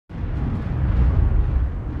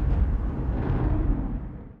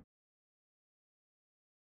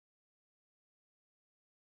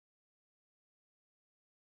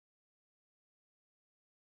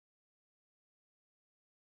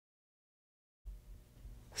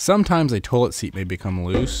Sometimes a toilet seat may become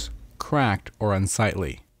loose, cracked, or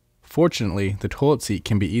unsightly. Fortunately, the toilet seat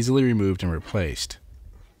can be easily removed and replaced.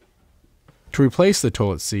 To replace the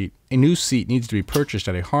toilet seat, a new seat needs to be purchased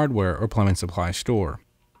at a hardware or plumbing supply store.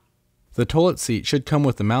 The toilet seat should come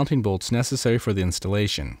with the mounting bolts necessary for the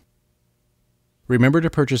installation. Remember to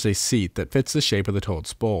purchase a seat that fits the shape of the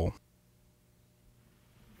toilet's bowl.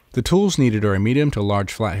 The tools needed are a medium to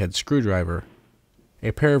large flathead screwdriver,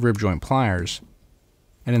 a pair of rib joint pliers,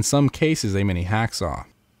 and in some cases a mini hacksaw.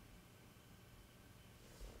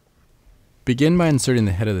 Begin by inserting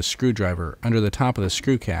the head of the screwdriver under the top of the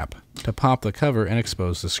screw cap to pop the cover and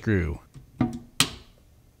expose the screw.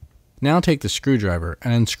 Now take the screwdriver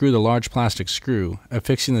and unscrew the large plastic screw,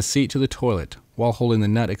 affixing the seat to the toilet while holding the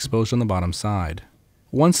nut exposed on the bottom side.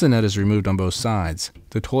 Once the nut is removed on both sides,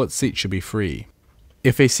 the toilet seat should be free.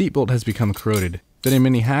 If a seat bolt has become corroded, then a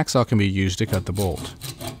mini hacksaw can be used to cut the bolt.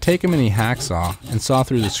 Take a mini hacksaw and saw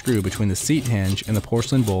through the screw between the seat hinge and the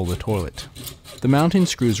porcelain bowl of the toilet. The mounting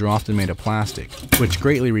screws are often made of plastic, which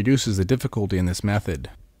greatly reduces the difficulty in this method.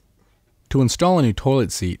 To install a new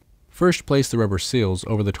toilet seat, first place the rubber seals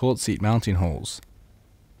over the toilet seat mounting holes.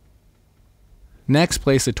 Next,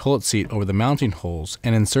 place the toilet seat over the mounting holes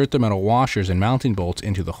and insert the metal washers and mounting bolts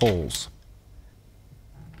into the holes.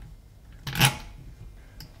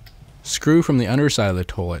 Screw from the underside of the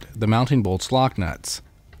toilet the mounting bolts lock nuts.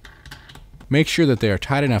 Make sure that they are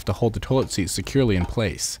tight enough to hold the toilet seat securely in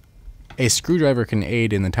place. A screwdriver can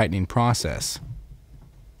aid in the tightening process.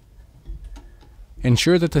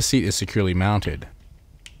 Ensure that the seat is securely mounted.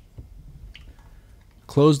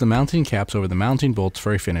 Close the mounting caps over the mounting bolts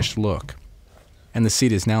for a finished look, and the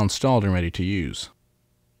seat is now installed and ready to use.